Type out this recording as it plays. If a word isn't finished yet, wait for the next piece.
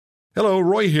Hello,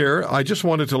 Roy here. I just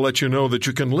wanted to let you know that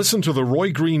you can listen to The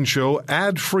Roy Green Show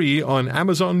ad-free on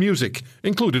Amazon Music,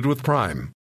 included with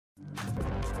Prime.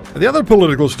 The other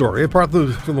political story, apart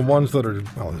from the ones that are,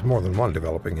 well, there's more than one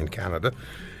developing in Canada,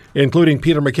 including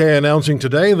Peter MacKay announcing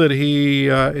today that he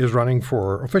is running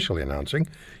for, officially announcing,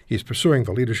 he's pursuing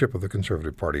the leadership of the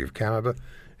Conservative Party of Canada,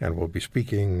 and we'll be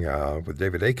speaking with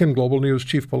David Akin, Global News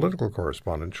chief political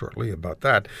correspondent, shortly about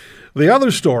that. The other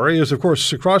story is, of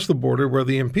course, across the border where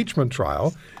the impeachment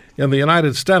trial in the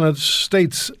United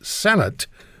States Senate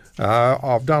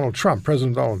of Donald Trump,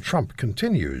 President Donald Trump,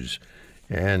 continues.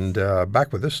 And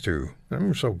back with us, too,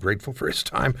 I'm so grateful for his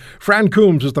time. Fran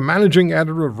Coombs is the managing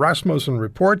editor of Rasmussen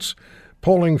Reports,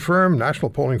 polling firm, national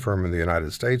polling firm in the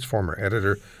United States, former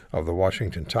editor of the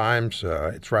Washington Times.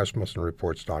 It's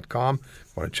RasmussenReports.com.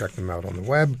 Want to check them out on the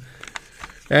web.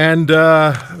 And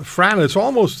Fran, it's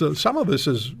almost, some of this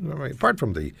is, I mean, apart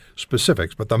from the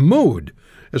specifics, but the mood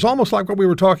is almost like what we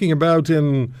were talking about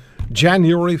in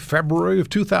January, February of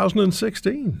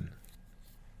 2016.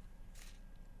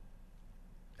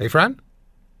 Hey, Fran?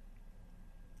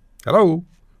 Hello?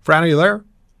 Fran, are you there?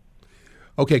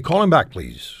 Okay, call him back,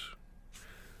 please.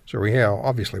 So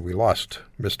obviously we lost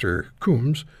Mr.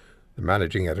 Coombs, the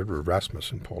managing editor of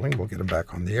Rasmussen Polling. We'll get him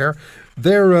back on the air.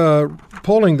 Their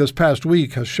polling this past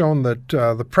week has shown that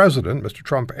the president, Mr.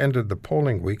 Trump, ended the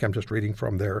polling week. I'm just reading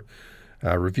from their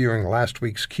reviewing last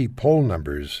week's key poll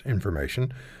numbers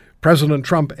information. President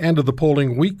Trump ended the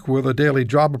polling week with a daily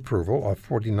job approval of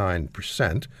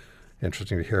 49%.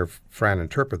 Interesting to hear Fran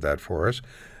interpret that for us.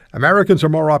 Americans are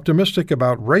more optimistic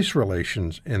about race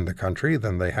relations in the country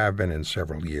than they have been in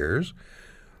several years.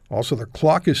 Also, the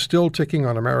clock is still ticking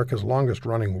on America's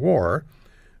longest-running war,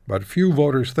 but few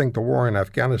voters think the war in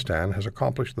Afghanistan has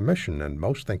accomplished the mission, and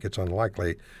most think it's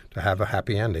unlikely to have a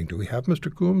happy ending. Do we have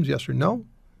Mr. Coombs, yes or no?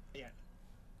 Yeah.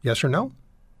 Yes or no?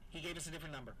 He gave us a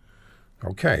different number.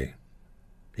 Okay.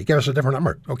 He gave us a different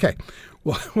number. Okay.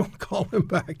 Well, we'll call him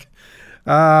back.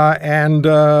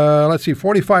 Let's see,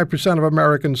 45% of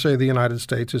Americans say the United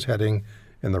States is heading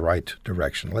in the right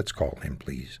direction. Let's call him,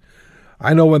 please.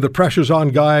 I know when the pressure's on,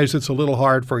 guys, it's a little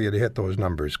hard for you to hit those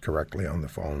numbers correctly on the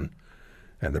phone,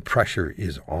 and the pressure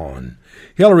is on.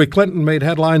 Hillary Clinton made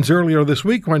headlines earlier this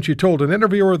week when she told an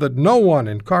interviewer that no one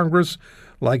in Congress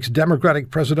likes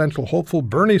Democratic presidential hopeful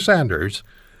Bernie Sanders,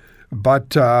 but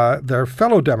their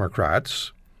fellow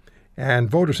Democrats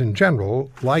and voters in general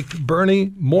like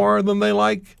Bernie more than they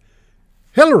like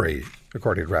Hillary,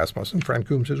 according to Rasmussen. Fran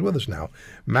Coombs is with us now,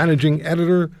 managing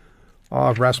editor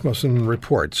of Rasmussen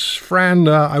Reports. Fran,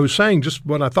 I was saying just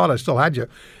when I thought I still had you,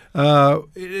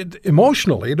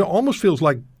 emotionally, it almost feels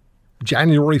like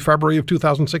January, February of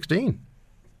 2016.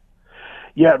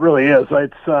 Yeah, it really is.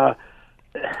 It's,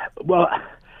 well,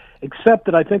 except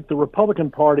that I think the Republican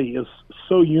Party is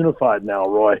so unified now,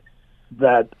 Roy,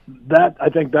 that I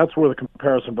think that's where the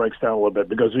comparison breaks down a little bit,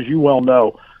 because as you well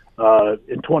know,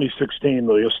 in 2016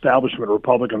 the establishment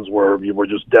Republicans were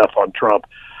just deaf on Trump.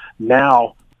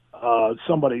 Now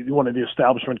one of the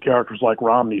establishment characters like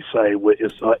Romney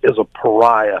is a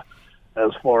pariah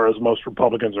as far as most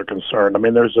Republicans are concerned. I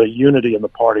mean, there's a unity in the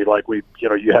party like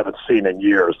you haven't seen in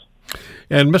years.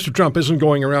 And Mr. Trump isn't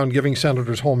going around giving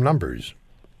senators home numbers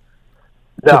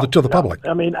to the public.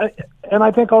 I mean,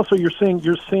 I think also you're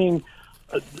seeing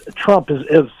Trump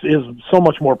is so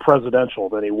much more presidential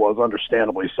than he was,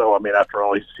 understandably so. I mean, after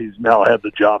all, he's now had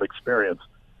the job experience.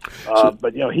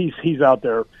 But he's out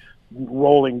there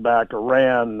rolling back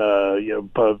Iran,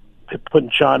 putting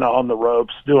China on the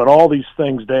ropes, doing all these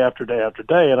things day after day after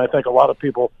day. And I think a lot of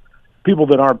people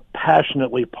that aren't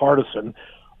passionately partisan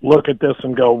look at this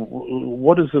and go,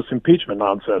 "What is this impeachment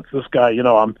nonsense? This guy,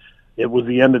 it was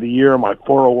the end of the year. My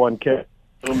 401k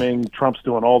booming. Trump's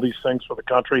doing all these things for the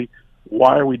country.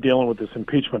 Why are we dealing with this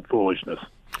impeachment foolishness?"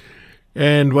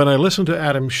 And when I listened to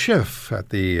Adam Schiff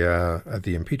at the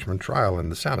impeachment trial in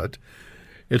the Senate,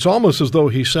 it's almost as though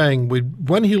he's saying,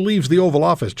 when he leaves the Oval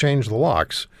Office, change the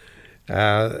locks.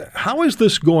 How is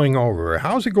this going over?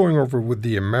 How is it going over with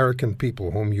the American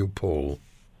people whom you poll?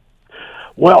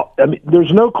 Well, I mean,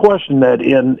 there's no question that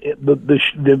in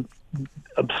the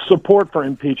support for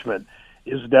impeachment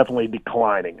is definitely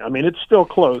declining. I mean, it's still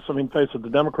close. I mean, face it, the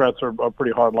Democrats are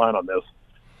pretty hard line on this.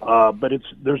 But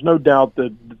there's no doubt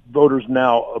that voters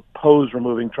now oppose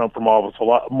removing Trump from office a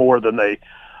lot more than they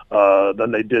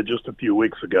did just a few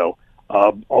weeks ago.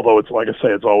 Although it's, like I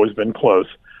say, it's always been close.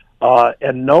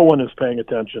 And no one is paying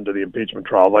attention to the impeachment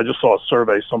trials. I just saw a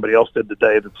survey somebody else did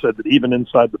today that said that even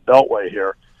inside the Beltway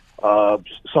here,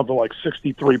 something like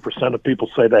 63% of people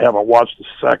say they haven't watched a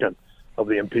second of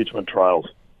the impeachment trials.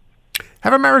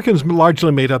 Have Americans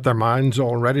largely made up their minds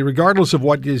already, regardless of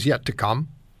what is yet to come?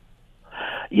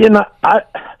 You know,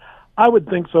 I would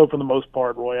think so for the most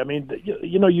part, Roy. I mean,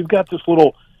 you know, you've got this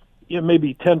little,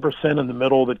 maybe 10% in the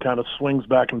middle that kind of swings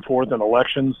back and forth in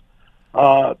elections.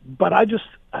 But I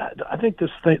think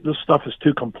this stuff is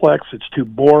too complex. It's too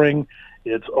boring.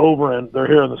 It's over, and they're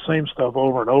hearing the same stuff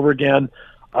over and over again.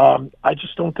 I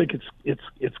just don't think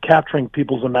it's capturing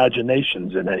people's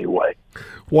imaginations in any way.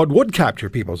 What would capture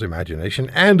people's imagination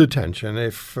and attention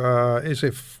is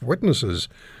if witnesses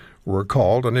were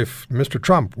called, and if Mr.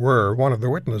 Trump were one of the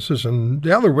witnesses, and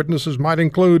the other witnesses might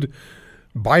include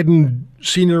Biden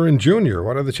Sr. and Jr.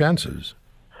 What are the chances?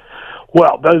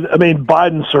 Well, I mean,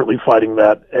 Biden's certainly fighting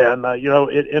that, and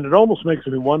it almost makes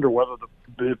me wonder whether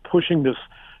the pushing this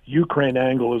Ukraine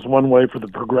angle is one way for the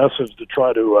progressives to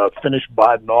try to finish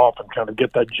Biden off and kind of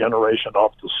get that generation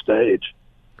off the stage.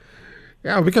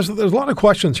 Yeah, because there's a lot of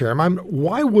questions here.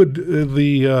 Why would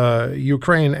the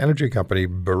Ukraine energy company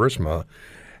Burisma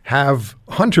have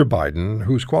Hunter Biden,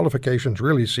 whose qualifications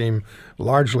really seem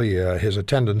largely his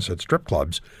attendance at strip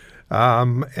clubs,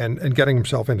 and getting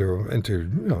himself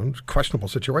into questionable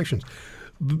situations?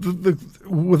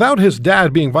 Without his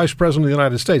dad being vice president of the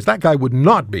United States, that guy would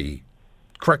not be.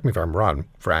 Correct me if I'm wrong,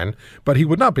 Fran, but he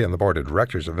would not be on the board of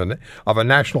directors of a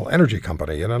national energy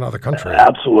company in another country.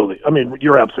 Absolutely. I mean,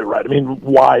 you're absolutely right. I mean,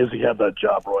 why does he have that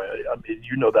job, Roy? I mean,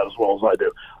 you know that as well as I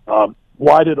do.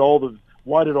 Why did all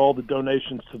the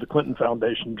donations to the Clinton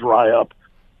Foundation dry up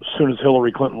as soon as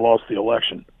Hillary Clinton lost the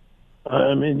election?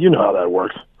 I mean, you know how that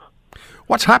works.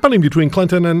 What's happening between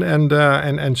Clinton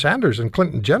and Sanders and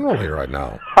Clinton generally right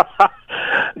now?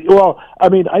 Well, I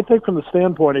mean, I think from the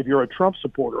standpoint, if you're a Trump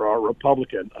supporter or a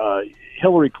Republican,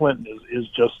 Hillary Clinton is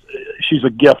just, she's a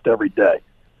gift every day.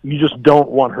 You just don't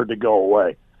want her to go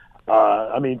away.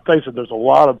 I mean, face it, there's a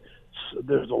lot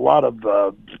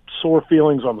of sore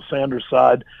feelings on the Sanders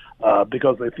side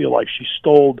because they feel like she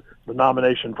stole the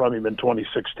nomination from him in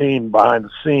 2016 behind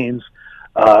the scenes.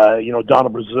 Donna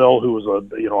Brazile, who was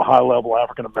a high-level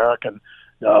African-American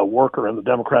worker in the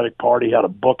Democratic Party, had a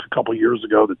book a couple years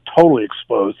ago that totally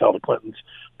exposed how the Clintons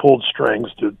pulled strings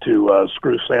to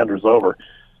screw Sanders over.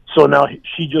 So now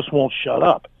she just won't shut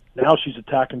up. Now she's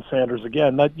attacking Sanders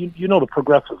again. That the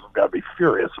progressives have got to be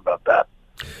furious about that.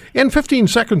 In 15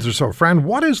 seconds or so, Fran,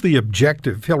 what is the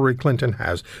objective Hillary Clinton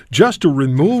has? Just to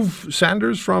remove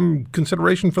Sanders from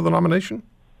consideration for the nomination?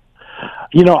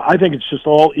 I think it's just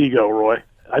all ego, Roy.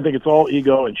 I think it's all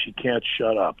ego, and she can't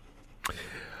shut up.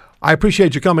 I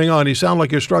appreciate you coming on. You sound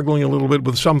like you're struggling a little bit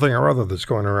with something or other that's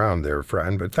going around there,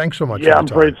 Fran, but thanks so much for your time.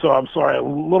 Yeah, I'm afraid so. I'm sorry. A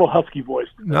little husky voice.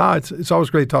 No, it's always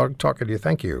great talking to you.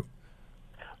 Thank you.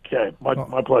 Okay,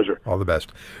 my pleasure. All the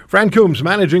best. Fran Coombs,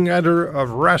 managing editor of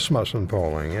Rasmussen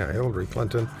Polling. Yeah, Hillary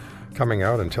Clinton coming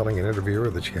out and telling an interviewer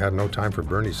that she had no time for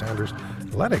Bernie Sanders.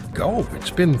 Let it go.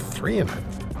 It's been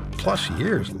 3+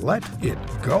 years. Let it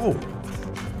go.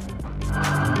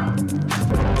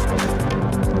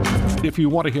 If you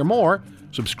want to hear more,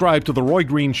 subscribe to The Roy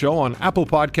Green Show on Apple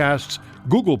Podcasts,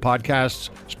 Google Podcasts,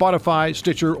 Spotify,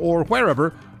 Stitcher, or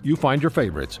wherever you find your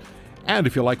favorites. And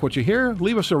if you like what you hear,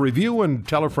 leave us a review and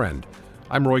tell a friend.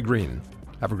 I'm Roy Green.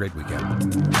 Have a great weekend.